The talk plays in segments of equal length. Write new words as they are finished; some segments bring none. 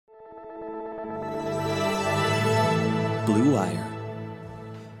Blue Wire.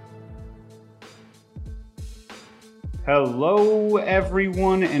 Hello,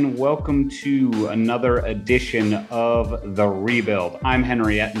 everyone, and welcome to another edition of The Rebuild. I'm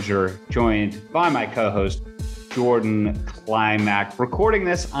Henry Ettinger, joined by my co-host, Jordan Klimack. Recording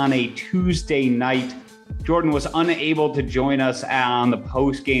this on a Tuesday night. Jordan was unable to join us on the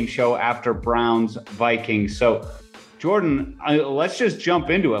post-game show after Browns-Vikings. So, Jordan, let's just jump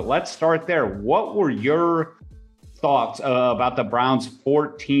into it. Let's start there. What were your thoughts about the Browns'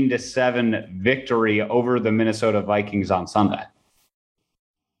 14-7 victory over the Minnesota Vikings on Sunday?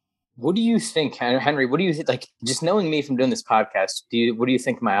 What do you think, Henry? What do you think? Like, just knowing me from doing this podcast, what do you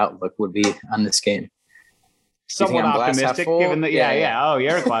think my outlook would be on this game? Somewhat optimistic, given that. Yeah. Oh,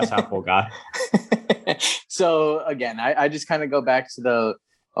 you're a glass half full guy. So again, I just kind of go back to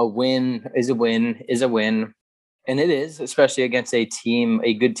a win is a win is a win. And it is, especially against a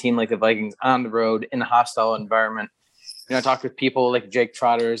good team like the Vikings on the road in a hostile environment. You know, I talked with people like Jake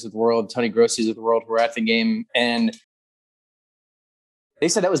Trotters of the world, Tony Grossi's of the world who were at the game, and they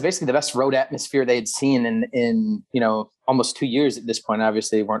said that was basically the best road atmosphere they had seen in almost 2 years at this point.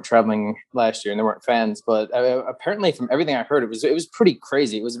 Obviously, they weren't traveling last year and they weren't fans, but apparently from everything I heard, it was pretty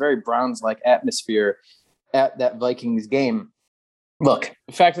crazy. It was a very Browns-like atmosphere at that Vikings game. Look,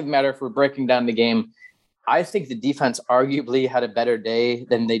 the fact of the matter, if we're breaking down the game, I think the defense arguably had a better day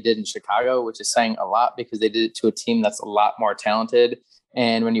than they did in Chicago, which is saying a lot because they did it to a team that's a lot more talented.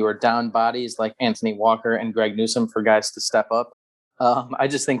 And when you were down bodies like Anthony Walker and Greg Newsome for guys to step up, I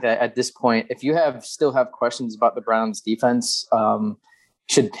just think that at this point, if you still have questions about the Browns defense,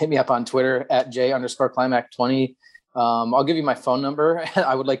 should hit me up on Twitter at J_Climack20. I'll give you my phone number.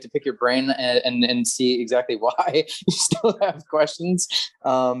 I would like to pick your brain and see exactly why you still have questions.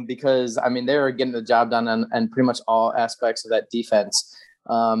 Because I mean, they're getting the job done on pretty much all aspects of that defense.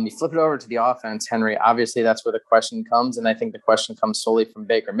 You flip it over to the offense, Henry, obviously that's where the question comes. And I think the question comes solely from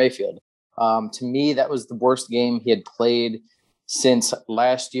Baker Mayfield. To me, that was the worst game he had played since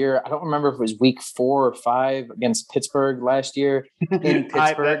last year. I don't remember if it was week 4 or 5 against Pittsburgh last year in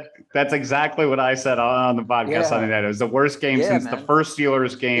Pittsburgh. That's exactly what I said on the podcast Sunday night. It was the worst game since the first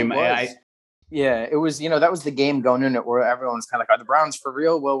Steelers game. It was, that was the game going in it where everyone's kind of like, are the Browns for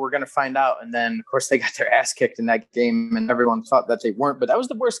real? Well, we're going to find out. And then, of course, they got their ass kicked in that game and everyone thought that they weren't. But that was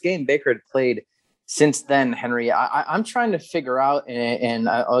the worst game Baker had played since then, Henry. I'm trying to figure out, and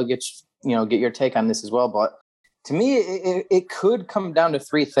I'll get your take on this as well, but to me, it could come down to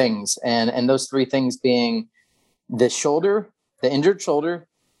 3 things, and those 3 things being the injured shoulder,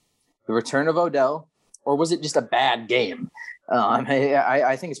 the return of Odell, or was it just a bad game?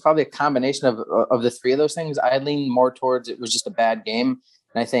 I think it's probably a combination of the 3 of those things. I lean more towards it was just a bad game,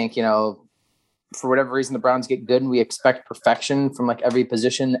 and I think for whatever reason the Browns get good and we expect perfection from like every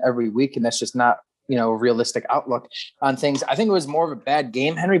position every week, and that's just not a realistic outlook on things. I think it was more of a bad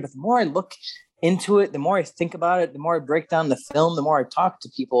game, Henry. But the more I look into it, the more I think about it, the more I break down the film, the more I talk to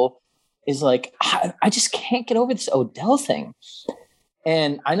people, is like, I just can't get over this Odell thing.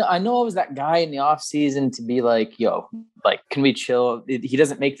 And I know I was that guy in the off season to be like, can we chill? He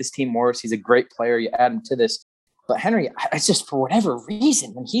doesn't make this team worse. He's a great player. You add him to this. But Henry, it's just for whatever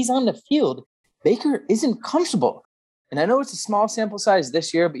reason, when he's on the field, Baker isn't comfortable. And I know it's a small sample size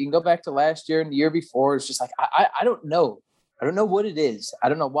this year, but you can go back to last year and the year before. It's just like, I don't know. I don't know what it is. I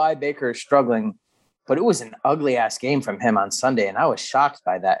don't know why Baker is struggling, but it was an ugly-ass game from him on Sunday, and I was shocked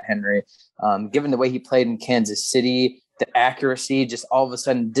by that, Henry. Given the way he played in Kansas City, the accuracy just all of a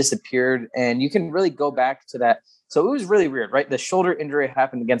sudden disappeared, and you can really go back to that. So it was really weird, right? The shoulder injury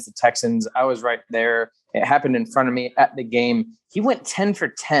happened against the Texans. I was right there. It happened in front of me at the game. He went 10 for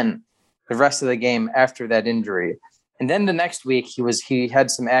 10 the rest of the game after that injury. And then the next week, he had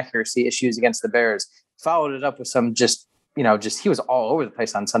some accuracy issues against the Bears, followed it up with some he was all over the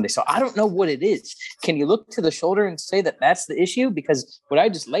place on Sunday. So I don't know what it is. Can you look to the shoulder and say that that's the issue? Because what I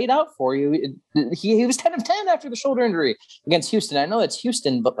just laid out for you, he was 10 of 10 after the shoulder injury against Houston. I know that's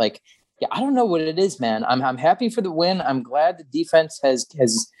Houston, but I don't know what it is, man. I'm happy for the win. I'm glad the defense has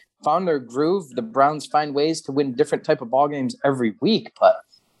found their groove. The Browns find ways to win different type of ball games every week, but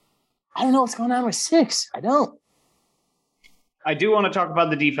I don't know what's going on with 6. I don't. I do want to talk about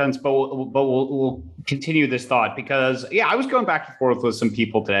the defense, but we'll continue this thought because, I was going back and forth with some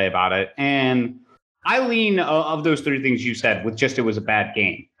people today about it. And I lean of those 3 things you said with just it was a bad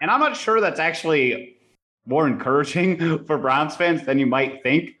game. And I'm not sure that's actually more encouraging for Browns fans than you might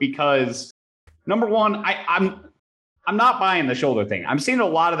think, because number one, I'm not buying the shoulder thing. I'm seeing a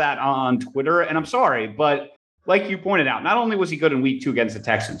lot of that on Twitter, and I'm sorry, but like you pointed out, not only was he good in week 2 against the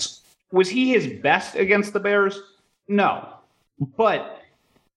Texans, was he his best against the Bears? No. But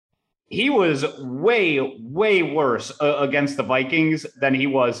he was way, way worse against the Vikings than he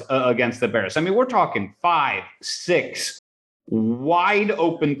was against the Bears. I mean, we're talking 5, 6 wide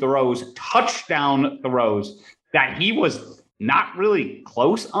open throws, touchdown throws that he was not really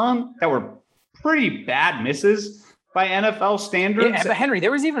close on, that were pretty bad misses by NFL standards. Yeah, but Henry,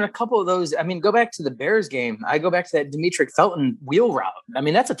 there was even a couple of those. I mean, go back to the Bears game. I go back to that Demetric Felton wheel route. I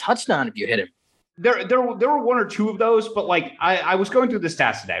mean, that's a touchdown if you hit him. There were one or two of those, but like I was going through the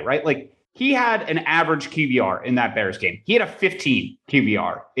stats today, right? Like he had an average QBR in that Bears game. He had a 15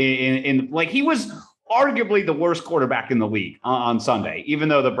 QBR in like he was arguably the worst quarterback in the league on Sunday, even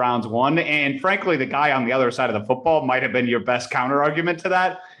though the Browns won. And frankly, the guy on the other side of the football might have been your best counter argument to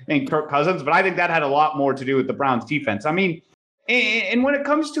that in Kirk Cousins. But I think that had a lot more to do with the Browns defense. I mean, and when it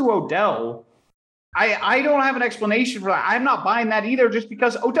comes to Odell, I don't have an explanation for that. I'm not buying that either, just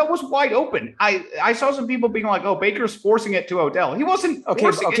because Odell was wide open. I saw some people being like, "Oh, Baker's forcing it to Odell." He wasn't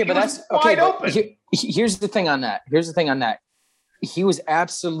forcing it. But that's wide open. Here's the thing on that. He was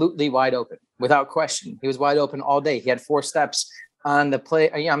absolutely wide open, without question. He was wide open all day. He had 4 steps on the play.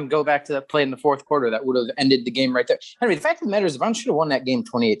 Yeah, I'm going back to that play in the fourth quarter that would have ended the game right there. Henry, the fact of the matter is, the Browns should have won that game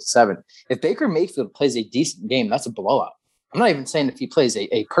 28-7. If Baker Mayfield plays a decent game, that's a blowout. I'm not even saying if he plays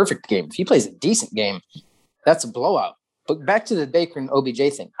a perfect game. If he plays a decent game, that's a blowout. But back to the Baker and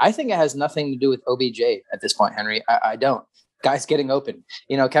OBJ thing. I think it has nothing to do with OBJ at this point, Henry. I don't. Guys getting open.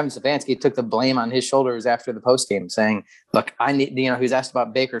 Kevin Stefanski took the blame on his shoulders after the postgame, saying, look, I need, he was asked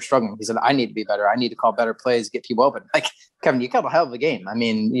about Baker struggling. He said, I need to be better. I need to call better plays, get people open. Like, Kevin, you called a hell of a game. I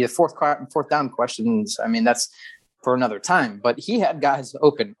mean, fourth down questions. I mean, that's for another time. But he had guys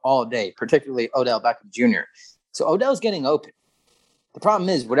open all day, particularly Odell Beckham Jr. So Odell's getting open. The problem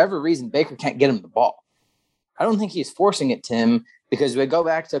is, whatever reason, Baker can't get him the ball. I don't think he's forcing it to him, because we go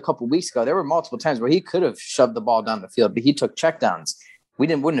back to a couple of weeks ago, there were multiple times where he could have shoved the ball down the field, but he took checkdowns. We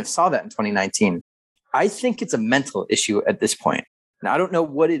wouldn't have saw that in 2019. I think it's a mental issue at this point. Now, I don't know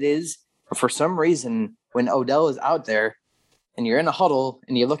what it is, but for some reason, when Odell is out there and you're in a huddle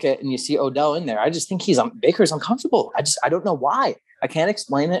and you look at and you see Odell in there, I just think Baker's uncomfortable. I don't know why. I can't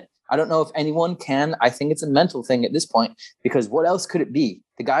explain it. I don't know if anyone can. I think it's a mental thing at this point, because what else could it be?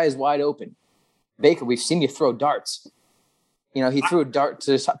 The guy is wide open. Baker, we've seen you throw darts. He threw a dart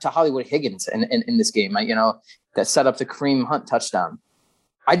to Hollywood Higgins in this game, that set up the Kareem Hunt touchdown.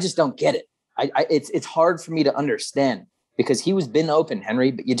 I just don't get it. It's hard for me to understand, because he was been open,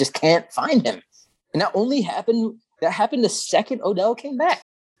 Henry, but you just can't find him. And that happened the second Odell came back.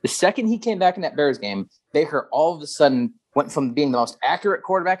 The second he came back in that Bears game, Baker all of a sudden went from being the most accurate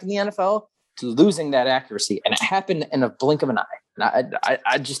quarterback in the NFL to losing that accuracy. And it happened in a blink of an eye. And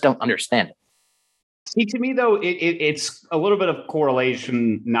I just don't understand it. See, to me, though, it's a little bit of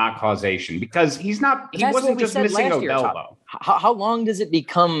correlation, not causation, because he wasn't just missing Odell, though. How long does it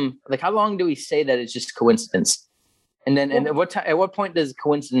become, like, how long do we say that it's just coincidence? And then at what point does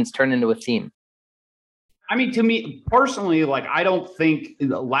coincidence turn into a theme? I mean, to me personally, like, I don't think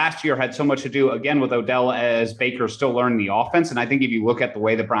last year had so much to do, again, with Odell, as Baker still learning the offense. And I think if you look at the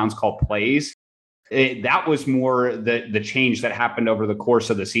way the Browns call plays, that was more the change that happened over the course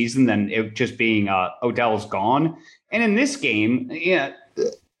of the season than it just being Odell's gone. And in this game, he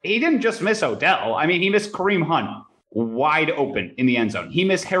didn't just miss Odell. I mean, he missed Kareem Hunt wide open in the end zone. He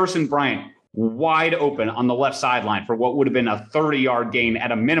missed Harrison Bryant wide open on the left sideline for what would have been a 30-yard gain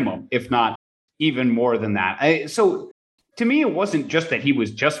at a minimum, if not even more than that. So to me, it wasn't just that he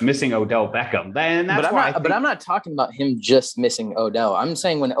was just missing Odell Beckham. And that's but I'm not talking about him just missing Odell. I'm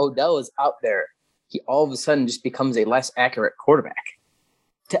saying when Odell is out there, he all of a sudden just becomes a less accurate quarterback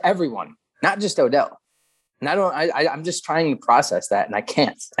to everyone, not just Odell. And I'm just trying to process that, and I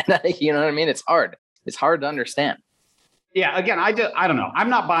can't. You know what I mean? It's hard. It's hard to understand. Yeah. Again, I don't know. I'm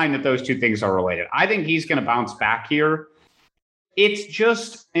not buying that those two things are related. I think he's going to bounce back here. It's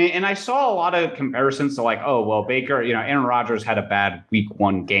just, and I saw a lot of comparisons to, like, oh, well, Baker, Aaron Rodgers had a bad week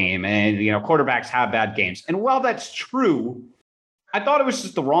 1 game, and, quarterbacks have bad games. And while that's true, I thought it was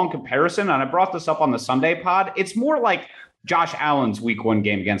just the wrong comparison, and I brought this up on the Sunday pod. It's more like Josh Allen's week 1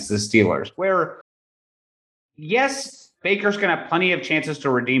 game against the Steelers, where, yes, Baker's going to have plenty of chances to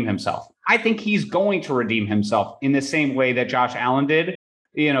redeem himself. I think he's going to redeem himself in the same way that Josh Allen did,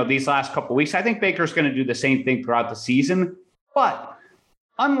 these last couple of weeks. I think Baker's going to do the same thing throughout the season. But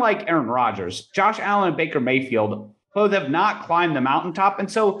unlike Aaron Rodgers, Josh Allen and Baker Mayfield both have not climbed the mountaintop.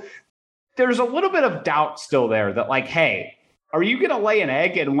 And so there's a little bit of doubt still there that, like, hey, are you going to lay an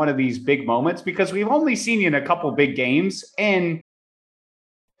egg in one of these big moments? Because we've only seen you in a couple big games. And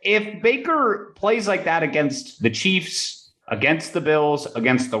if Baker plays like that against the Chiefs, against the Bills,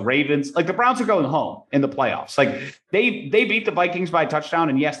 against the Ravens. Like, the Browns are going home in the playoffs. Like, they beat the Vikings by a touchdown.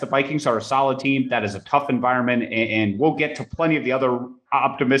 And yes, the Vikings are a solid team. That is a tough environment. And we'll get to plenty of the other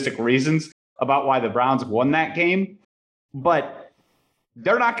optimistic reasons about why the Browns won that game. But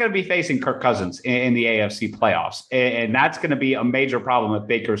they're not going to be facing Kirk Cousins in the AFC playoffs. And that's going to be a major problem if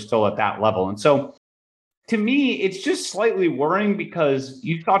Baker's still at that level. And so, to me, it's just slightly worrying because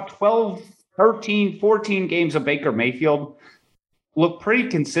you saw 12, 13, 14 games of Baker Mayfield look pretty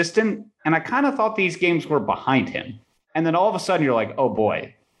consistent. And I kind of thought these games were behind him. And then all of a sudden you're like, oh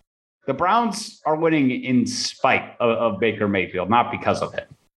boy, the Browns are winning in spite of Baker Mayfield, not because of him.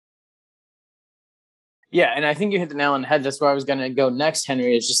 Yeah, and I think you hit the nail on the head. That's where I was going to go next,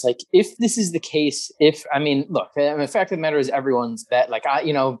 Henry, is just like, if this is the case, look, the fact of the matter is everyone's bet. Like,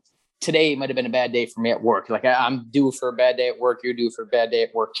 today might have been a bad day for me at work. Like, I'm due for a bad day at work. You're due for a bad day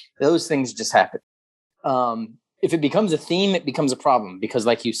at work. Those things just happen. If it becomes a theme, it becomes a problem because,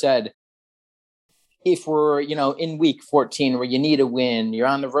 like you said, if we're, in week 14 where you need a win, you're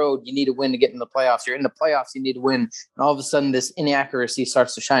on the road, you need a win to get in the playoffs. You're in the playoffs, you need a win. And all of a sudden this inaccuracy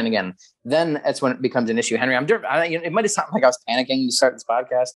starts to shine again. Then that's when it becomes an issue. Henry, it might have sounded like I was panicking to start this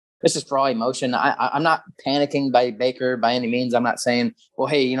podcast. This is raw emotion. I'm not panicking by Baker by any means. I'm not saying, well,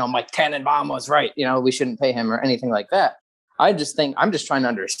 hey, Mike Tannenbaum was right. We shouldn't pay him or anything like that. I just think I'm just trying to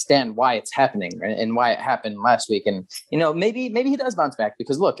understand why it's happening and why it happened last week. And, maybe he does bounce back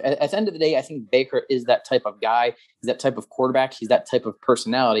because, look, at the end of the day, I think Baker is that type of guy. He's that type of quarterback. He's that type of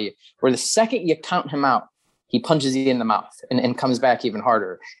personality where the second you count him out, he punches you in the mouth and comes back even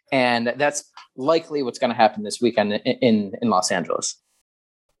harder. And that's likely what's going to happen this weekend in Los Angeles.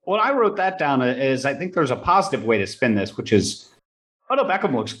 Well, I wrote that down as I think there's a positive way to spin this, which is, Odell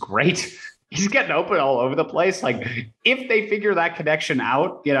Beckham looks great. He's getting open all over the place. Like, if they figure that connection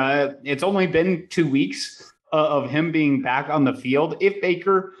out, it's only been 2 weeks of him being back on the field. If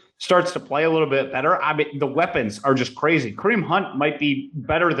Baker starts to play a little bit better, I mean, the weapons are just crazy. Kareem Hunt might be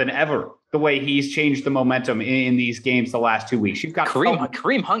better than ever the way he's changed the momentum in these games the last 2 weeks. You've got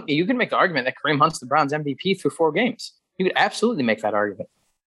Kareem Hunt. You can make the argument that Kareem Hunt's the Browns MVP through 4 games. You could absolutely make that argument.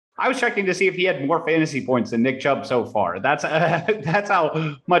 I was checking to see if he had more fantasy points than Nick Chubb so far. That's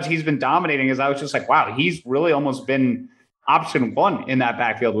how much he's been dominating. As I was just like, wow, he's really almost been option one in that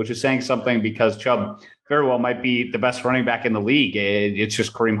backfield, which is saying something because Chubb very well might be the best running back in the league. It's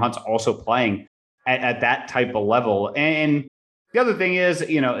just Kareem Hunt's also playing at that type of level. And the other thing is,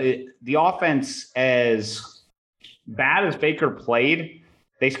 the offense, as bad as Baker played,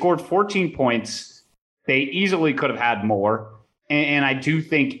 they scored 14 points. They easily could have had more. And I do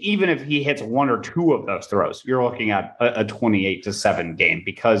think even if he hits 1 or 2 of those throws, you're looking at a 28-7 game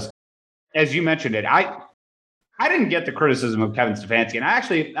because, as you mentioned it, I didn't get the criticism of Kevin Stefanski, and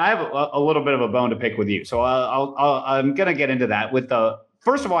I have a little bit of a bone to pick with you. So I'm going to get into that.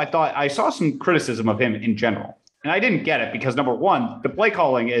 First of all, I saw some criticism of him in general, and I didn't get it because, number one, the play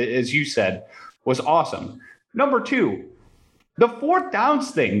calling, as you said, was awesome. Number two, the fourth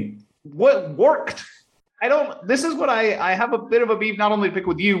downs thing, what worked? This is what I have a bit of a beef, not only to pick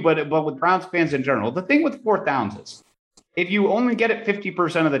with you, but with Browns fans in general. The thing with fourth downs is if you only get it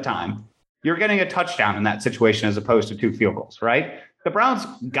 50% of the time, you're getting a touchdown in that situation as opposed to 2 field goals, right? The Browns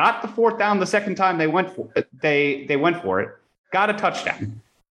got the fourth down the second time they went for it. They went for it, got a touchdown,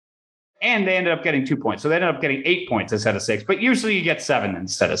 and they ended up getting 2 points. So they ended up getting 8 points instead of 6, but usually you get 7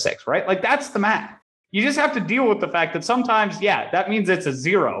 instead of 6, right? Like, that's the math. You just have to deal with the fact that sometimes, that means it's a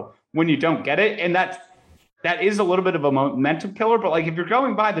 0 when you don't get it, and that is a little bit of a momentum killer. But like, if you're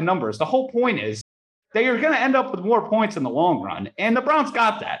going by the numbers, the whole point is that you're going to end up with more points in the long run. And the Browns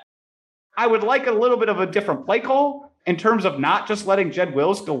got that. I would like a little bit of a different play call in terms of not just letting Jed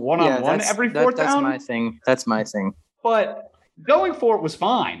Wills go one-on-one every fourth down. That's my thing. But going for it was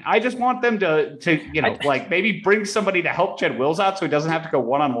fine. I just want them to maybe bring somebody to help Jed Wills out so he doesn't have to go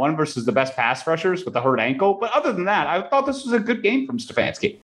one-on-one versus the best pass rushers with a hurt ankle. But other than that, I thought this was a good game from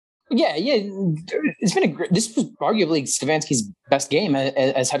Stefanski. Yeah. This was arguably Stefanski's best game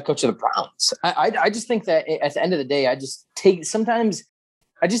as head coach of the Browns. I just think that at the end of the day, I just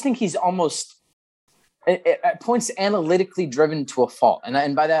think he's almost at points analytically driven to a fault.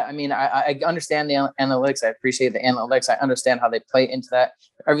 And by that, I mean, I understand the analytics. I appreciate the analytics. I understand how they play into that,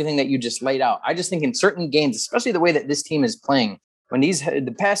 everything that you just laid out. I just think in certain games, especially the way that this team is playing, when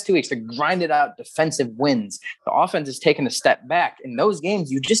the past 2 weeks, they grinded out defensive wins, the offense has taken a step back. In those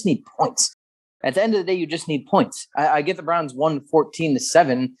games, you just need points. At the end of the day, you just need points. I get the Browns won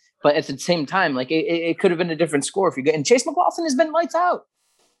 14-7, but at the same time, like it could have been a different score if you get. And Chase McLaughlin has been lights out.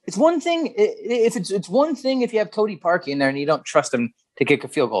 It's one thing it's one thing if you have Cody Parkey in there and you don't trust him to kick a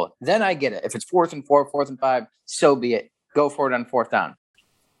field goal. Then I get it. If it's 4th and 4, 4th and 5, so be it. go for it on fourth down.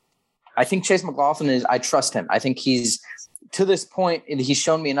 I think Chase McLaughlin I trust him. I think he's, to this point, he's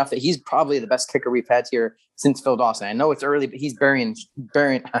shown me enough that he's probably the best kicker we've had here since Phil Dawson. I know it's early, but he's burying.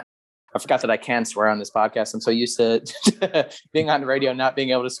 I forgot that I can swear on this podcast. I'm so used to being on the radio, not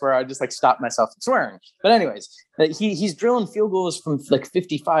being able to swear. I just like stop myself from swearing. But anyways, he's drilling field goals from like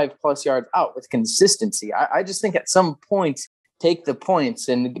 55 plus yards out with consistency. I just think at some point, take the points.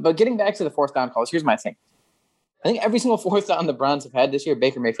 But getting back to the fourth down calls, here's my thing. I think every single fourth down the Browns have had this year,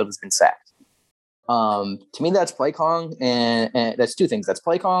 Baker Mayfield has been sacked. To me, that's play calling, and that's two things. That's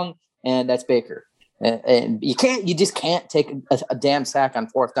play calling, and that's Baker. And you just can't take a damn sack on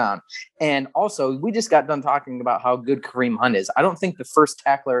fourth down. And also, we just got done talking about how good Kareem Hunt is. I don't think the first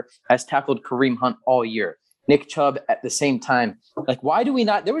tackler has tackled Kareem Hunt all year. Nick Chubb at the same time. Like, why do we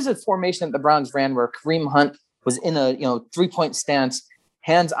not? There was a formation that the Browns ran where Kareem Hunt was in a 3-point stance,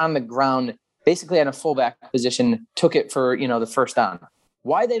 hands on the ground, basically at a fullback position, took it for the first down.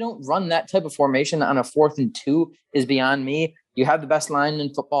 Why they don't run that type of formation on a 4th and 2 is beyond me. You have the best line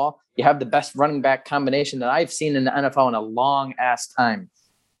in football. You have the best running back combination that I've seen in the NFL in a long ass time.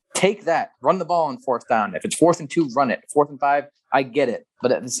 Take that, run the ball on fourth down. If it's 4th and 2, run it. 4th and 5, I get it.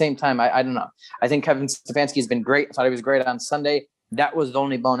 But at the same time, I don't know. I think Kevin Stefanski has been great. I thought he was great on Sunday. That was the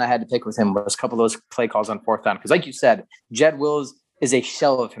only bone I had to pick with him, was a couple of those play calls on fourth down. Because like you said, Jed Wills is a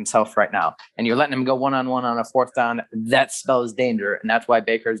shell of himself right now. And you're letting him go one-on-one on a fourth down. That spells danger. And that's why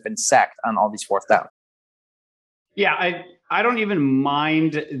Baker has been sacked on all these fourth downs. Yeah, I don't even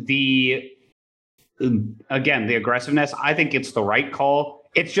mind the aggressiveness. I think it's the right call.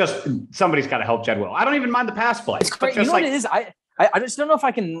 It's just somebody's got to help Jed Will. I don't even mind the pass play. It's great. You know what it is? I just don't know if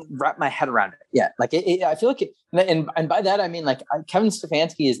I can wrap my head around it yet. Like I feel like and by that I mean like Kevin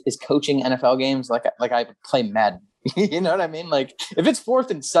Stefanski is coaching NFL games like I play Madden. You know what I mean? Like if it's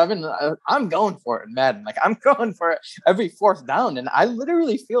 4th and 7, I'm going for it in Madden. Like I'm going for it every fourth down. And I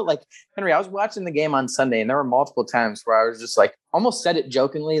literally feel like, Henry, I was watching the game on Sunday and there were multiple times where I was just like, almost said it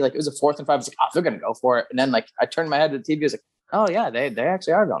jokingly. Like it was a 4th and 5. I was like, oh, they're going to go for it. And then like I turned my head to the TV. I was like, oh yeah, they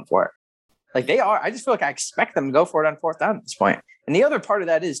actually are going for it. Like they are. I just feel like I expect them to go for it on fourth down at this point. And the other part of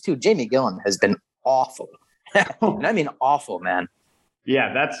that is too, Jamie Gillan has been awful. And I mean awful, man.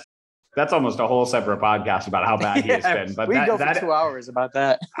 Yeah, that's almost a whole separate podcast about how bad he has been. But we go for 2 hours about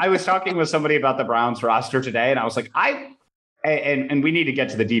that. I was talking with somebody about the Browns roster today, and I was like, and we need to get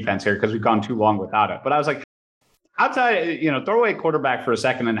to the defense here because we've gone too long without it. But I was like, outside, throw away quarterback for a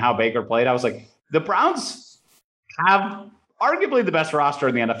second and how Baker played. I was like, the Browns have arguably the best roster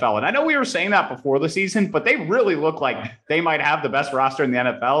in the NFL. And I know we were saying that before the season, but they really look like they might have the best roster in the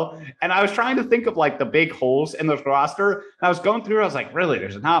NFL. And I was trying to think of like the big holes in the roster. And I was going through, I was like, really,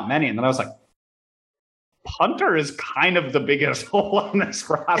 there's not many. And then I was like, punter is kind of the biggest hole on this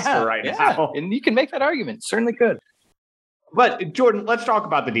roster right now. And you can make that argument. Certainly could. But Jordan, let's talk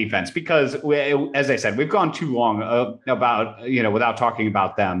about the defense because as I said, we've gone too long about, without talking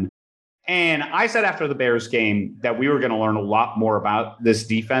about them. And I said after the Bears game that we were going to learn a lot more about this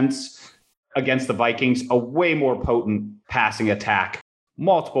defense against the Vikings, a way more potent passing attack,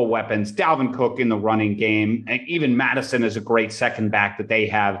 multiple weapons, Dalvin Cook in the running game, and even Madison is a great second back that they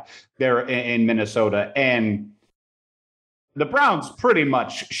have there in Minnesota. And the Browns pretty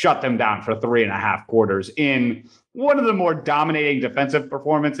much shut them down for 3.5 quarters in one of the more dominating defensive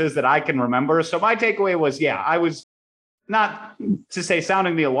performances that I can remember. So my takeaway was, I was not to say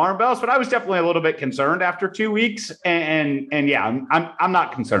sounding the alarm bells, but I was definitely a little bit concerned after 2 weeks. And I'm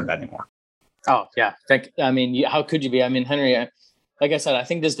not concerned anymore. Oh, yeah. How could you be? I mean, Henry, like I said, I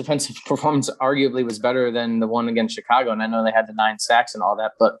think this defensive performance arguably was better than the one against Chicago. And I know they had the 9 sacks and all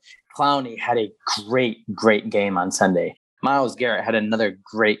that, but Clowney had a great game on Sunday. Myles Garrett had another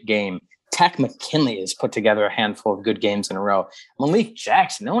great game. Takk McKinley has put together a handful of good games in a row. Malik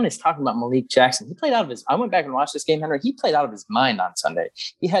Jackson, no one is talking about Malik Jackson. He played out of his, I went back and watched this game, Henry. He played out of his mind on Sunday.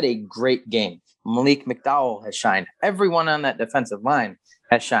 He had a great game. Malik McDowell has shined. Everyone on that defensive line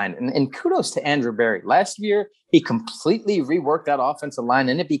has shined. And kudos to Andrew Berry. Last year, he completely reworked that offensive line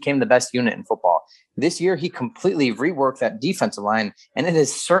and it became the best unit in football. This year, he completely reworked that defensive line and it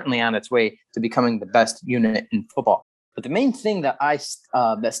is certainly on its way to becoming the best unit in football. But the main thing that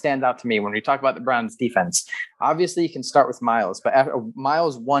that stands out to me when we talk about the Browns defense, obviously you can start with Myles, but after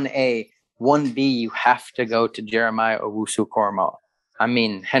Myles 1A, 1B, you have to go to Jeremiah Owusu-Koramoah. I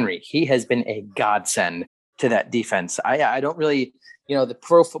mean, Henry, he has been a godsend to that defense. I don't really, the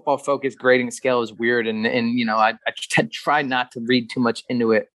Pro Football Focus grading scale is weird, and I try not to read too much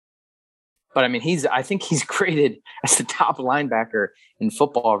into it. But I mean, I think he's graded as the top linebacker in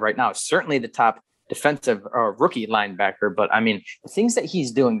football right now. Certainly the top defensive rookie linebacker. But I mean, the things that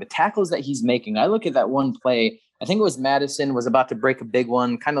he's doing, the tackles that he's making, I look at that one play I think it was Madison was about to break a big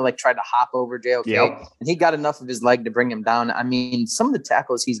one, kind of like tried to hop over JOK, and he got enough of his leg to bring him down. I mean, some of the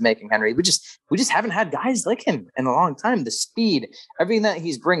tackles he's making, Henry, we just haven't had guys like him in a long time. The speed, everything that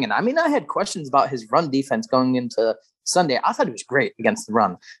he's bringing. I mean, I had questions about his run defense going into Sunday. I thought he was great against the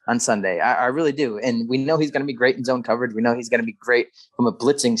run on Sunday. I really do. And we know he's going to be great in zone coverage. We know he's going to be great from a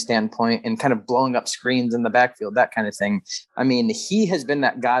blitzing standpoint and kind of blowing up screens in the backfield, that kind of thing. I mean, he has been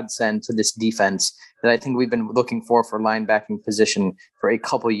that godsend to this defense that I think we've been looking for linebacking position for a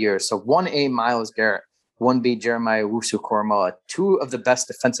couple of years. So 1A, Myles Garrett, 1B, Jeremiah Owusu-Koramoah, two of the best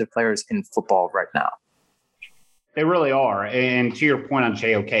defensive players in football right now. They really are. And to your point on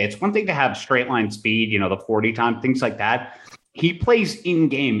JOK, it's one thing to have straight line speed, the 40 time, things like that. He plays in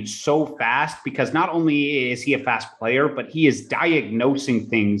game so fast because not only is he a fast player, but he is diagnosing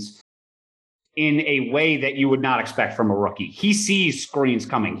things in a way that you would not expect from a rookie. He sees screens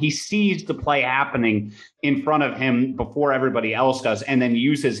coming. He sees the play happening in front of him before everybody else does, and then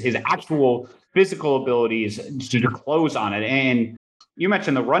uses his actual physical abilities to close on it. And you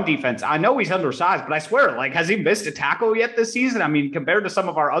mentioned the run defense. I know he's undersized, but I swear, has he missed a tackle yet this season? I mean, compared to some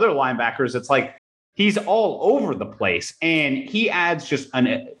of our other linebackers, it's like he's all over the place. And he adds just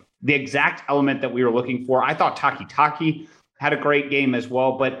the exact element that we were looking for. I thought Taki had a great game as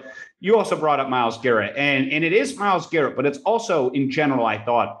well, but you also brought up Myles Garrett. And it is Myles Garrett, but it's also, in general, I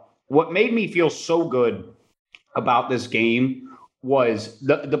thought, what made me feel so good about this game was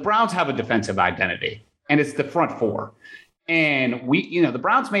the Browns have a defensive identity, and it's the front four. And the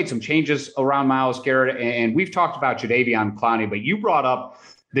Browns made some changes around Myles Garrett, and we've talked about Jadeveon Clowney, but you brought up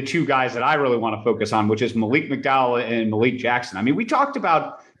the two guys that I really want to focus on, which is Malik McDowell and Malik Jackson. I mean, we talked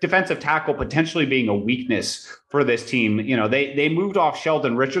about defensive tackle potentially being a weakness for this team. They moved off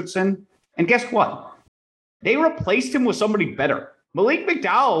Sheldon Richardson, and guess what? They replaced him with somebody better. Malik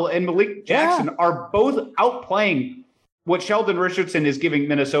McDowell and Malik Jackson are both outplaying what Sheldon Richardson is giving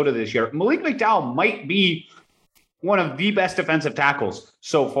Minnesota this year. Malik McDowell might be one of the best defensive tackles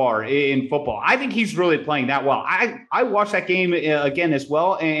so far in football. I think he's really playing that well. I watched that game again as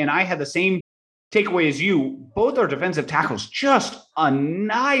well, and I had the same takeaway as you. Both our defensive tackles just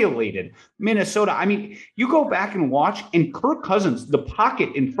annihilated Minnesota. I mean, you go back and watch, and Kirk Cousins, the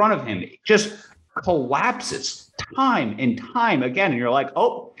pocket in front of him, just collapses time and time again. And you're like,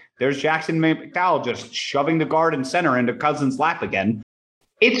 oh, there's Jackson McDowell just shoving the guard and center into Cousins' lap again.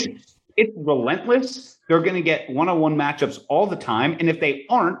 It's relentless. They're going to get one-on-one matchups all the time. And if they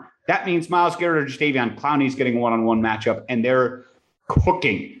aren't, that means Myles Garrett or Jadeveon Clowney is getting a one-on-one matchup, and they're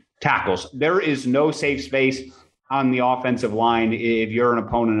cooking tackles. There is no safe space on the offensive line if you're an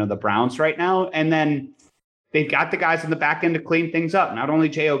opponent of the Browns right now. And then they've got the guys in the back end to clean things up. Not only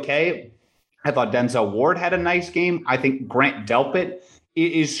JOK, I thought Denzel Ward had a nice game. I think Grant Delpit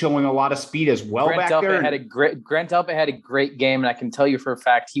is showing a lot of speed as well. Grant Delpit had a great game, and I can tell you for a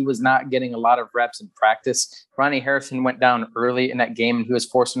fact he was not getting a lot of reps in practice. Ronnie Harrison went down early in that game, and he was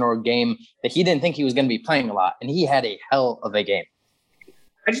forced into a game that he didn't think he was going to be playing a lot, and he had a hell of a game.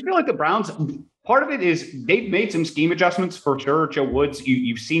 I just feel like the Browns, part of it is they've made some scheme adjustments for sure. Joe Woods,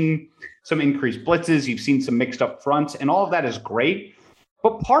 you've seen some increased blitzes, you've seen some mixed up fronts, and all of that is great.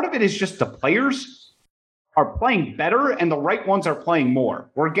 But part of it is just the players are playing better, and the right ones are playing more.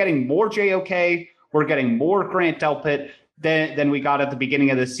 We're getting more JOK. We're getting more Grant Delpit than we got at the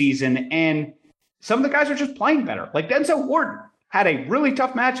beginning of the season. And some of the guys are just playing better. Like Denzel Ward had a really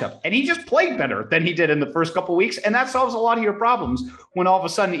tough matchup, and he just played better than he did in the first couple of weeks. And that solves a lot of your problems when all of a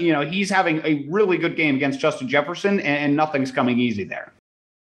sudden, he's having a really good game against Justin Jefferson, and nothing's coming easy there.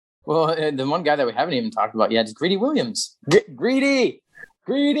 Well, the one guy that we haven't even talked about yet is Greedy Williams. Greedy!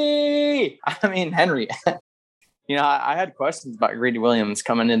 I mean, Henry, I had questions about Greedy Williams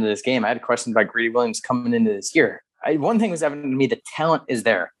coming into this game. I had questions about Greedy Williams coming into this year. One thing was evident to me, the talent is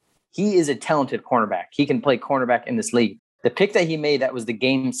there. He is a talented cornerback. He can play cornerback in this league. The pick that he made, that was the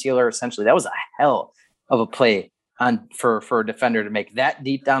game sealer, essentially. That was a hell of a play for a defender to make that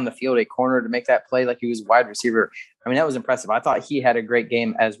deep down the field, a corner to make that play like he was a wide receiver. I mean, that was impressive. I thought he had a great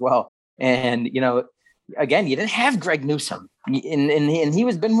game as well. And, again, you didn't have Greg Newsome, and he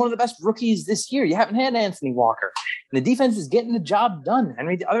was been one of the best rookies this year. You haven't had Anthony Walker. And the defense is getting the job done.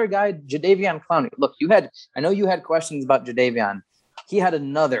 Henry, the other guy, Jadeveon Clowney. Look, I know you had questions about Jadeveon. He had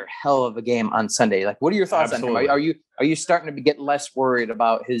another hell of a game on Sunday. Like, what are your thoughts on him? Are you starting to get less worried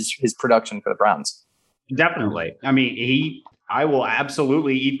about his production for the Browns? Definitely. I mean, I will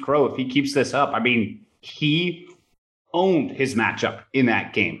absolutely eat crow if he keeps this up. I mean, he owned his matchup in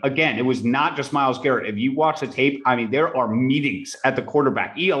that game. Again, it was not just Myles Garrett. If you watch the tape, I mean, there are meetings at the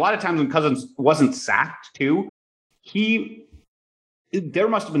quarterback. A lot of times when Cousins wasn't sacked too, there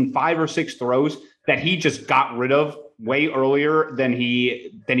must have been 5 or 6 throws that he just got rid of way earlier than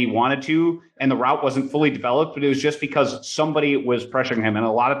he wanted to, and the route wasn't fully developed, but it was just because somebody was pressuring him. And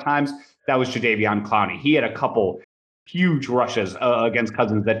a lot of times that was Jadeveon Clowney. He had a couple huge rushes against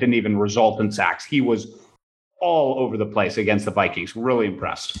Cousins that didn't even result in sacks. He was all over the place against the Vikings. Really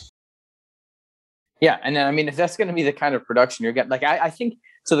impressed. Yeah, and then, I mean, if that's going to be the kind of production you're getting, like I think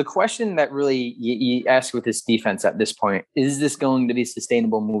so. The question that really you ask with this defense at this point is this going to be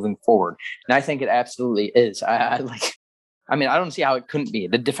sustainable moving forward? And I think it absolutely is. I don't see how it couldn't be.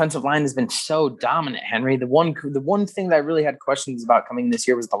 The defensive line has been so dominant, Henry. The one thing that I really had questions about coming this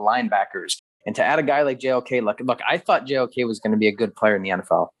year was the linebackers. And to add a guy like JOK, look, I thought JOK was going to be a good player in the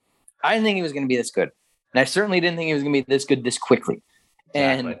NFL. I didn't think he was going to be this good, and I certainly didn't think he was going to be this good this quickly.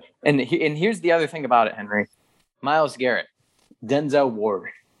 Exactly. And here's the other thing about it, Henry. Myles Garrett, Denzel Ward,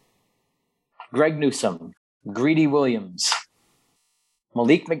 Greg Newsome, Greedy Williams,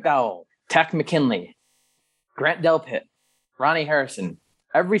 Malik McDowell, Takk McKinley, Grant Delpit, Ronnie Harrison.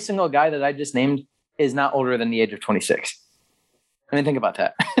 Every single guy that I just named is not older than the age of 26. I mean, think about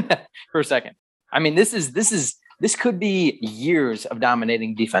that for a second. I mean, this could be years of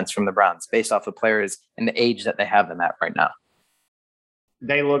dominating defense from the Browns based off the players and the age that they have them at right now.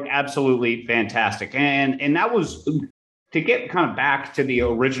 They look absolutely fantastic. And that was, to get kind of back to the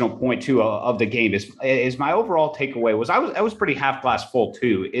original point too of the game, is my overall takeaway was I was pretty half glass full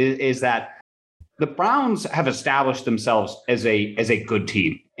too, is that the Browns have established themselves as a good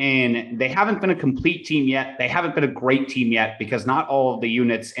team. And they haven't been a complete team yet. They haven't been a great team yet because not all of the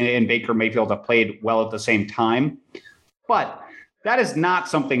units in Baker Mayfield have played well at the same time. But that is not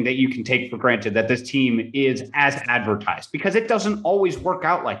something that you can take for granted, that this team is as advertised, because it doesn't always work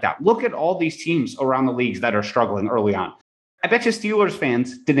out like that. Look at all these teams around the leagues that are struggling early on. I bet you Steelers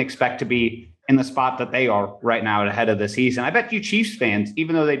fans didn't expect to be in the spot that they are right now ahead of the season. I bet you Chiefs fans,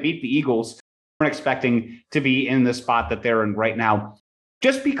 even though they beat the Eagles, weren't expecting to be in the spot that they're in right now.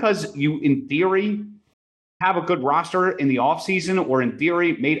 Just because you, in theory, have a good roster in the offseason or in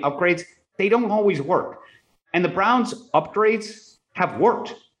theory made upgrades, they don't always work. And the Browns' upgrades have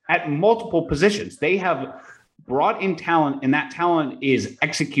worked at multiple positions. They have brought in talent, and that talent is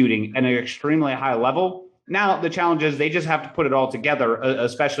executing at an extremely high level. Now, the challenge is they just have to put it all together,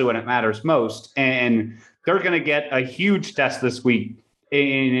 especially when it matters most. And they're going to get a huge test this week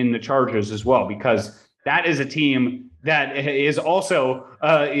in the Chargers as well, because that is a team that is also,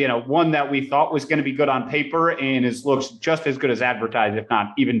 one that we thought was going to be good on paper and looks just as good as advertised, if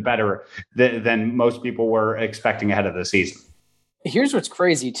not even better than most people were expecting ahead of the season. Here's what's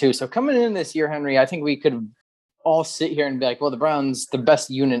crazy too. So coming in this year, Henry, I think we could all sit here and be like, well, the Browns, the best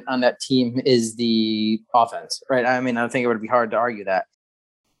unit on that team is the offense, right? I mean, I think it would be hard to argue that.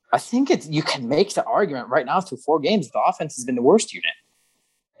 I think you can make the argument right now through 4 games, the offense has been the worst unit.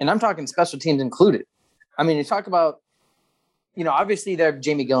 And I'm talking special teams included. I mean, you talk about, obviously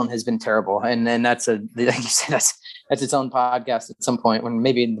Jamie Gillen has been terrible. And then like you said, that's its own podcast at some point when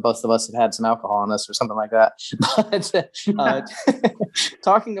maybe both of us have had some alcohol on us or something like that. But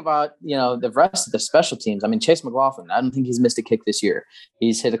talking about, the rest of the special teams, I mean, Chase McLaughlin, I don't think he's missed a kick this year.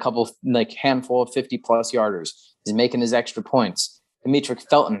 He's hit a couple, handful of 50-plus yarders. He's making his extra points. Demetric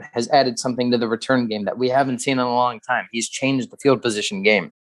Felton has added something to the return game that we haven't seen in a long time. He's changed the field position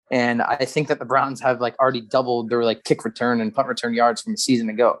game. And I think that the Browns have already doubled their kick return and punt return yards from a season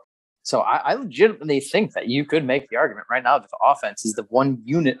ago. So I legitimately think that you could make the argument right now that the offense is the one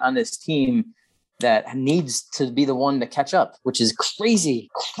unit on this team that needs to be the one to catch up, which is crazy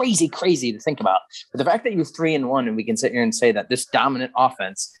to think about. But the fact that you're 3-1 and we can sit here and say that this dominant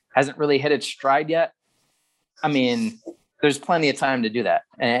offense hasn't really hit its stride yet, I mean, there's plenty of time to do that.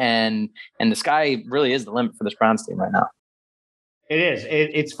 And the sky really is the limit for this Browns team right now. It is.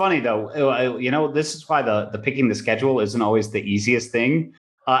 It's funny, though. This is why the picking the schedule isn't always the easiest thing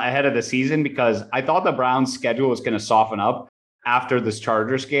ahead of the season, because I thought the Browns' schedule was going to soften up after this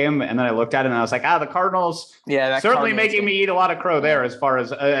Chargers game. And then I looked at it and I was like, the Cardinals certainly making me eat a lot of crow there as far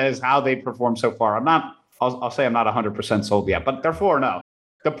as how they perform so far. I'll say I'm not 100% sold yet, but they're 4-0.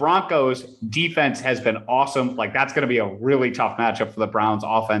 The Broncos defense has been awesome. That's going to be a really tough matchup for the Browns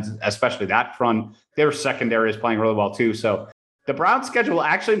offense, especially that front. Their secondary is playing really well too. So the Browns schedule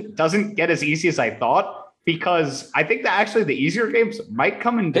actually doesn't get as easy as I thought, because I think that actually the easier games might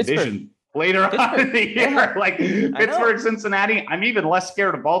come in division later on in the year. Yeah. Pittsburgh, Cincinnati. I'm even less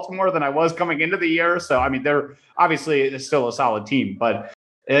scared of Baltimore than I was coming into the year. So, I mean, they're obviously still a solid team. But,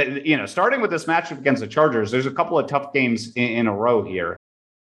 starting with this matchup against the Chargers, there's a couple of tough games in a row here.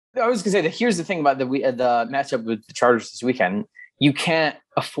 I was going to say that here's the thing about the matchup with the Chargers this weekend. You can't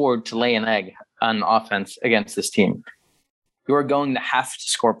afford to lay an egg on offense against this team. You are going to have to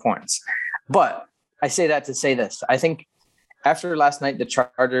score points. But I say that to say this. I think after last night, the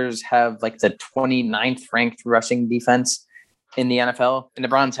Chargers have like the 29th ranked rushing defense in the NFL, and the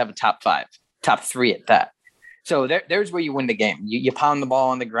Browns have a top 3 at that. So there's where you win the game. You pound the ball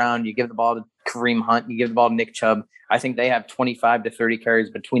on the ground. You give the ball to Kareem Hunt. You give the ball to Nick Chubb. I think they have 25 to 30 carries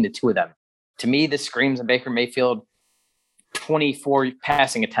between the two of them. To me, this screams a Baker Mayfield 24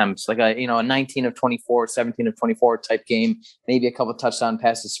 passing attempts, like a 19 of 24, 17 of 24 type game, maybe a couple of touchdown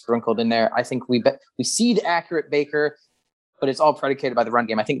passes sprinkled in there. I think we seed accurate Baker, but it's all predicated by the run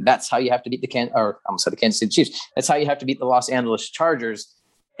game. I think that's how you have to beat the Kansas City Chiefs. That's how you have to beat the Los Angeles Chargers.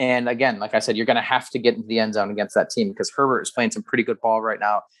 And again, like I said, you're going to have to get into the end zone against that team because Herbert is playing some pretty good ball right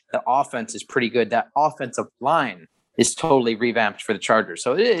now. The offense is pretty good. That offensive line is totally revamped for the Chargers.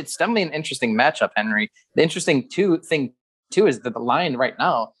 So it's definitely an interesting matchup, Henry. The interesting thing too is that the line right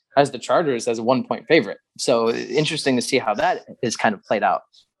now has the Chargers as a 1-point favorite. So interesting to see how that is kind of played out.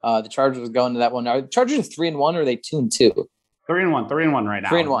 The Chargers going to that one. Are the Chargers 3-1 or are they 2-2? 3-1 right now.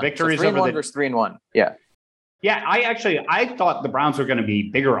 3-1. Victories so 3-1 over versus 3-1. Yeah. Yeah, I thought the Browns were going to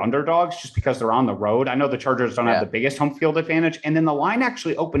be bigger underdogs just because they're on the road. I know the Chargers don't have the biggest home field advantage. And then the line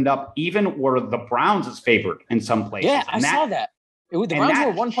actually opened up even where the Browns is favored in some places. Yeah, I saw that. The Browns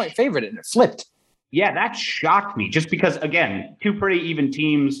were a 1-point favorite and it flipped. Yeah, that shocked me just because, again, two pretty even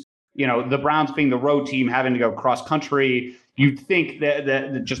teams, the Browns being the road team having to go cross country. You'd think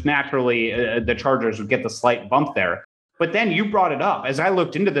that just naturally the Chargers would get the slight bump there. But then you brought it up. As I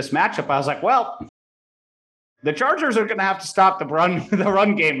looked into this matchup, I was like, well, the Chargers are going to have to stop the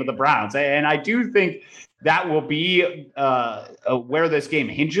run game of the Browns. And I do think that will be where this game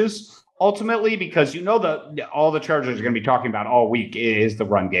hinges ultimately, because all the Chargers are going to be talking about all week is the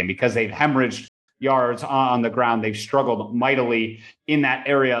run game because they've hemorrhaged yards on the ground. They've struggled mightily in that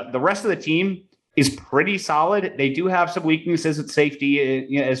area. The rest of the team is pretty solid. They do have some weaknesses at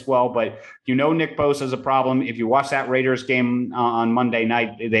safety as well, but Nick Bosa is a problem. If you watch that Raiders game on Monday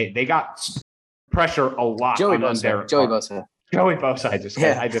night, they got pressure a lot. Joey Bosa. I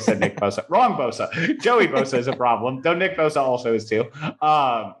just said Nick Bosa. Wrong Bosa. Joey Bosa is a problem, though Nick Bosa also is too.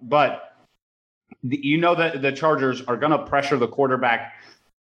 But that the Chargers are going to pressure the quarterback.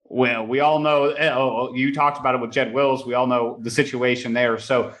 Well, we all know, you talked about it with Jed Wills. We all know the situation there.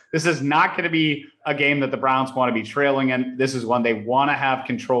 So this is not going to be a game that the Browns want to be trailing in. This is one they want to have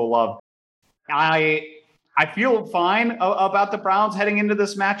control of. I feel fine about the Browns heading into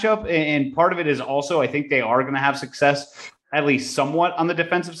this matchup. And part of it is also, I think they are going to have success, at least somewhat, on the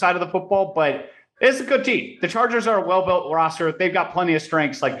defensive side of the football. But it's a good team. The Chargers are a well-built roster. They've got plenty of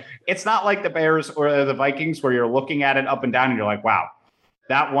strengths. Like, it's not like the Bears or the Vikings where you're looking at it up and down and you're like, wow,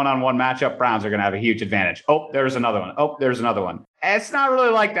 that one-on-one matchup, Browns are going to have a huge advantage. Oh, there's another one. Oh, there's another one. It's not really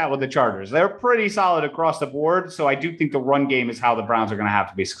like that with the Chargers. They're pretty solid across the board. So I do think the run game is how the Browns are going to have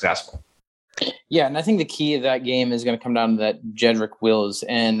to be successful. Yeah, and I think the key of that game is going to come down to that Jedrick Wills.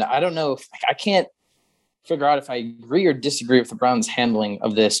 And I don't know if I can't figure out if I agree or disagree with the Browns' handling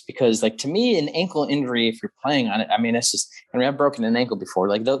of this, because, like, to me, an ankle injury, if you're playing on it, I mean, I've broken an ankle before.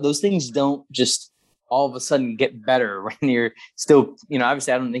 Like, those things don't just all of a sudden get better when you're still,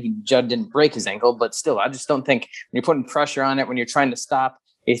 obviously I don't think Judd didn't break his ankle, but still, I just don't think when you're putting pressure on it, when you're trying to stop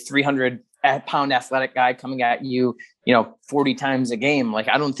a 300-pound athletic guy coming at you, 40 times a game, like,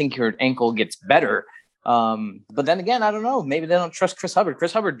 I don't think your ankle gets better. But then again, I don't know, maybe they don't trust Chris Hubbard.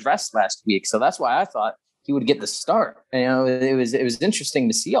 Chris Hubbard dressed last week, so that's why I thought he would get the start. It was interesting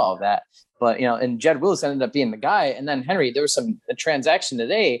to see all of that. But, and Jed Willis ended up being the guy. And then Henry, there was a transaction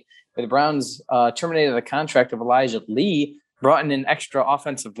today where the Browns terminated the contract of Elijah Lee, brought in an extra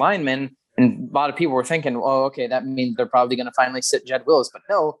offensive lineman, and a lot of people were thinking, oh, okay, that means they're probably going to finally sit Jed Willis. But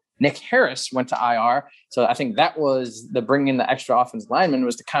no, Nick Harris went to IR. So I think that was the bringing in the extra offensive lineman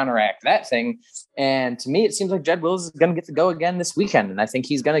was to counteract that thing. And to me, it seems like Jed Willis is going to get to go again this weekend. And I think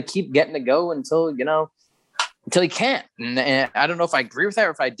he's going to keep getting to go until he can't. And I don't know if I agree with that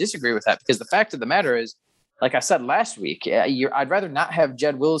or if I disagree with that, because the fact of the matter is, like I said last week, I'd rather not have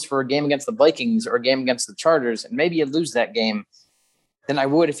Jed Willis for a game against the Vikings or a game against the Chargers, and maybe you lose that game, than I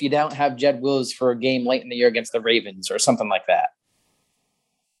would if you don't have Jed Willis for a game late in the year against the Ravens or something like that.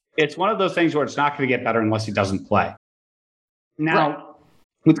 It's one of those things where it's not going to get better unless he doesn't play. Now,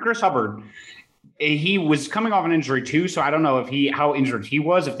 with Chris Hubbard, he was coming off an injury too, so I don't know how injured he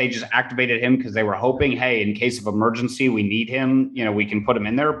was, if they just activated him because they were hoping, hey, in case of emergency, we need him, we can put him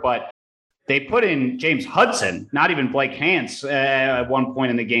in there. But they put in James Hudson, not even Blake Hance at one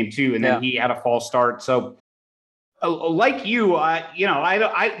point in the game too, and then he had a false start. So like you,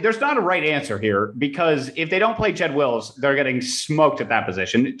 there's not a right answer here, because if they don't play Jed Wills, they're getting smoked at that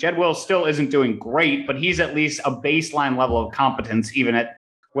position. Jed Wills still isn't doing great, but he's at least a baseline level of competence, even at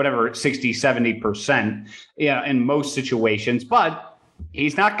whatever, 60, 70%, in most situations. But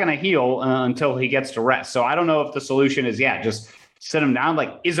he's not going to heal until he gets to rest. So I don't know if the solution is, just sit him down.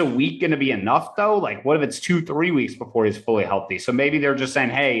 Like, is a week going to be enough, though? Like, what if it's 2-3 weeks before he's fully healthy? So maybe they're just saying,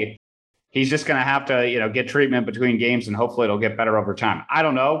 hey, he's just going to have to, get treatment between games and hopefully it'll get better over time. I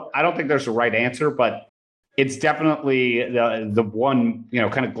don't know. I don't think there's a right answer, but it's definitely the one,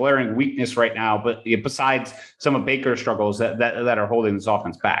 kind of glaring weakness right now. But besides some of Baker's struggles that are holding this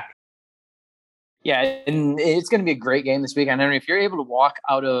offense back. Yeah, and it's going to be a great game this weekend. Henry, if you're able to walk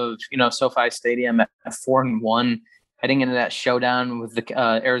out of, SoFi Stadium at 4-1, heading into that showdown with the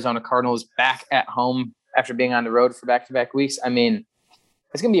Arizona Cardinals back at home after being on the road for back-to-back weeks, I mean,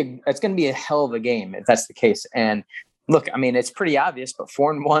 it's going to be a hell of a game if that's the case. And look, I mean, it's pretty obvious, but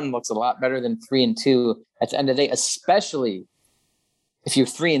 4-1 looks a lot better than 3-2 at the end of the day, especially if you're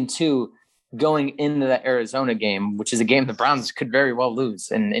 3-2 going into the Arizona game, which is a game the Browns could very well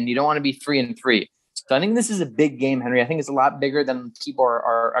lose. And you don't want to be 3-3. So I think this is a big game, Henry. I think it's a lot bigger than people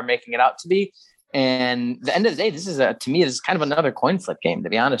are making it out to be. And at the end of the day, this is kind of another coin flip game, to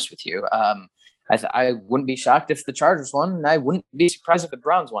be honest with you. I wouldn't be shocked if the Chargers won, and I wouldn't be surprised if the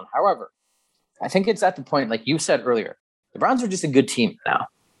Browns won. However, I think it's at the point, like you said earlier, the Browns are just a good team now.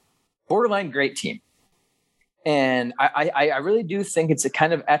 Borderline great team. And I really do think it's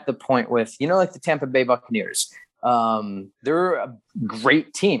kind of at the point with, like the Tampa Bay Buccaneers. They're a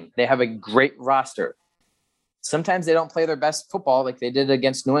great team. They have a great roster. Sometimes they don't play their best football like they did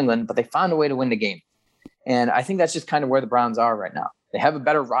against New England, but they found a way to win the game. And I think that's just kind of where the Browns are right now. They have a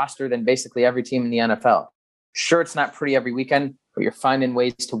better roster than basically every team in the NFL. Sure, it's not pretty every weekend, but you're finding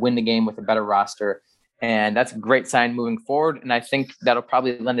ways to win the game with a better roster. And that's a great sign moving forward. And I think that'll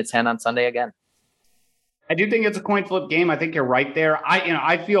probably lend its hand on Sunday again. I do think it's a coin flip game. I think you're right there.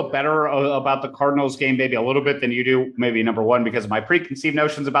 I feel better about the Cardinals game maybe a little bit than you do. Maybe number one, because of my preconceived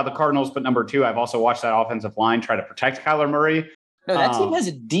notions about the Cardinals. But number two, I've also watched that offensive line try to protect Kyler Murray. No, that team has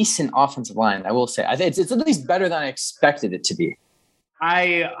a decent offensive line, I will say. I think it's at least better than I expected it to be.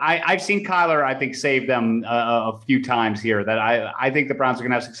 I've seen Kyler, I think, save them a few times here. That I think the Browns are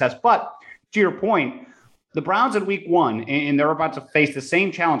going to have success. But to your point, the Browns in week one, and they're about to face the same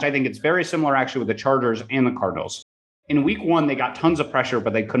challenge. I think it's very similar actually with the Chargers and the Cardinals. In week one, they got tons of pressure,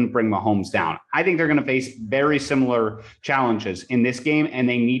 but they couldn't bring Mahomes down. I think they're going to face very similar challenges in this game, and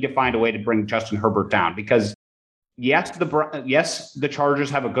they need to find a way to bring Justin Herbert down because yes, the Chargers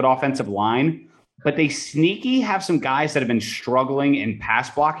have a good offensive line, but they sneaky have some guys that have been struggling in pass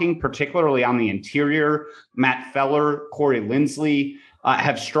blocking, particularly on the interior. Matt Feller, Corey Linsley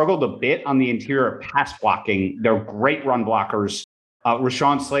have struggled a bit on the interior pass blocking. They're great run blockers.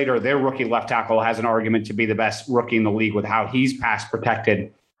 Rashawn Slater, their rookie left tackle, has an argument to be the best rookie in the league with how he's pass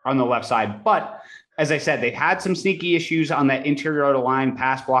protected on the left side. But as I said, they've had some sneaky issues on that interior of the line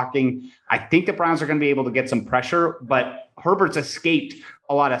pass blocking. I think the Browns are going to be able to get some pressure, but Herbert's escaped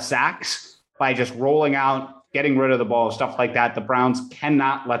a lot of sacks by just rolling out, getting rid of the ball, stuff like that. The Browns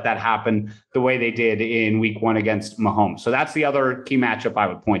cannot let that happen the way they did in week one against Mahomes. So that's the other key matchup I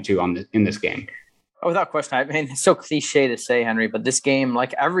would point to in this game. Oh, without question. I mean, it's so cliche to say, Henry, but this game,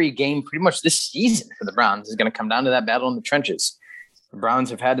 like every game pretty much this season for the Browns, is going to come down to that battle in the trenches. The Browns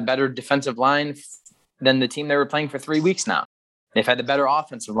have had a better defensive line than the team they were playing for 3 weeks now. They've had the better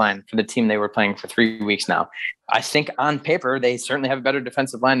offensive line for the team they were playing for 3 weeks now. I think on paper, they certainly have a better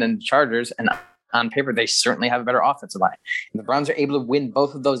defensive line than the Chargers, and on paper, they certainly have a better offensive line. And the Browns are able to win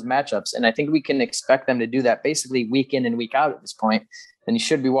both of those matchups, and I think we can expect them to do that basically week in and week out at this point. And you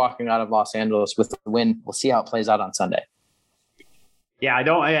should be walking out of Los Angeles with the win. We'll see how it plays out on Sunday. Yeah, I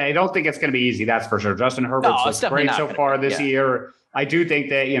don't think it's going to be easy. That's for sure. Justin Herbert's looked great so far this year. I do think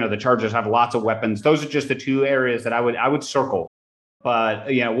that the Chargers have lots of weapons. Those are just the two areas that I would circle. But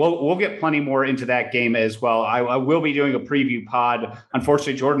we'll get plenty more into that game as well. I will be doing a preview pod.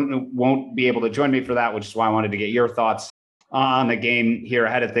 Unfortunately, Jordan won't be able to join me for that, which is why I wanted to get your thoughts on the game here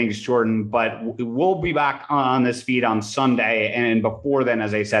ahead of things, Jordan. But we'll be back on this feed on Sunday. And before then,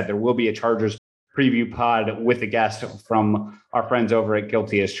 as I said, there will be a Chargers preview pod with a guest from our friends over at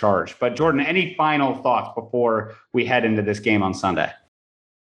Guilty as Charged. But Jordan, any final thoughts before we head into this game on Sunday?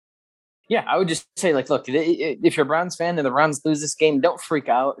 Yeah, I would just say, look, if you're a Browns fan and the Browns lose this game, don't freak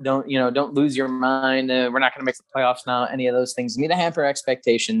out. Don't lose your mind. We're not going to make the playoffs now. Any of those things. You need to hamper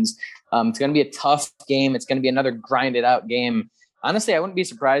expectations. It's going to be a tough game. It's going to be another grinded out game. Honestly, I wouldn't be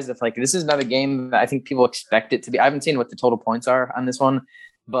surprised if this is another game that I think people expect it to be. I haven't seen what the total points are on this one,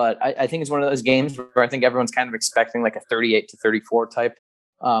 but I think it's one of those games where I think everyone's kind of expecting like a 38-34 type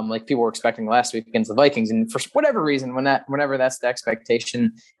like people were expecting last week against the Vikings. And for whatever reason, whenever that's the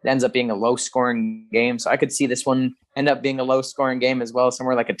expectation, it ends up being a low scoring game. So I could see this one end up being a low scoring game as well,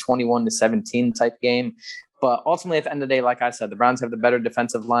 somewhere like a 21-17 type game. But ultimately, at the end of the day, like I said, the Browns have the better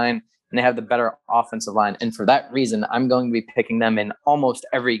defensive line and they have the better offensive line. And for that reason, I'm going to be picking them in almost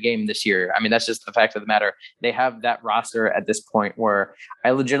every game this year. I mean, that's just the fact of the matter. They have that roster at this point where I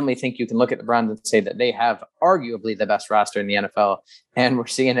legitimately think you can look at the Browns and say that they have arguably the best roster in the NFL. And we're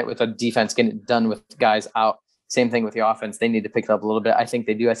seeing it with a defense getting it done with guys out. Same thing with the offense. They need to pick it up a little bit. I think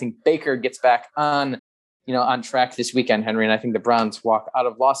they do. I think Baker gets back on track this weekend, Henry. And I think the Browns walk out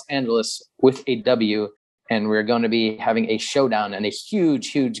of Los Angeles with a W. And we're going to be having a showdown and a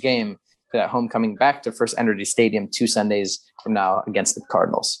huge, huge game for that homecoming back to First Energy Stadium 2 Sundays from now against the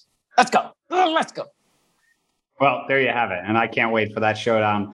Cardinals. Let's go. Let's go. Well, there you have it. And I can't wait for that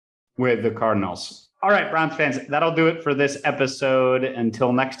showdown with the Cardinals. All right, Browns fans, that'll do it for this episode.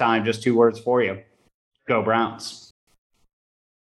 Until next time, just 2 words for you. Go Browns.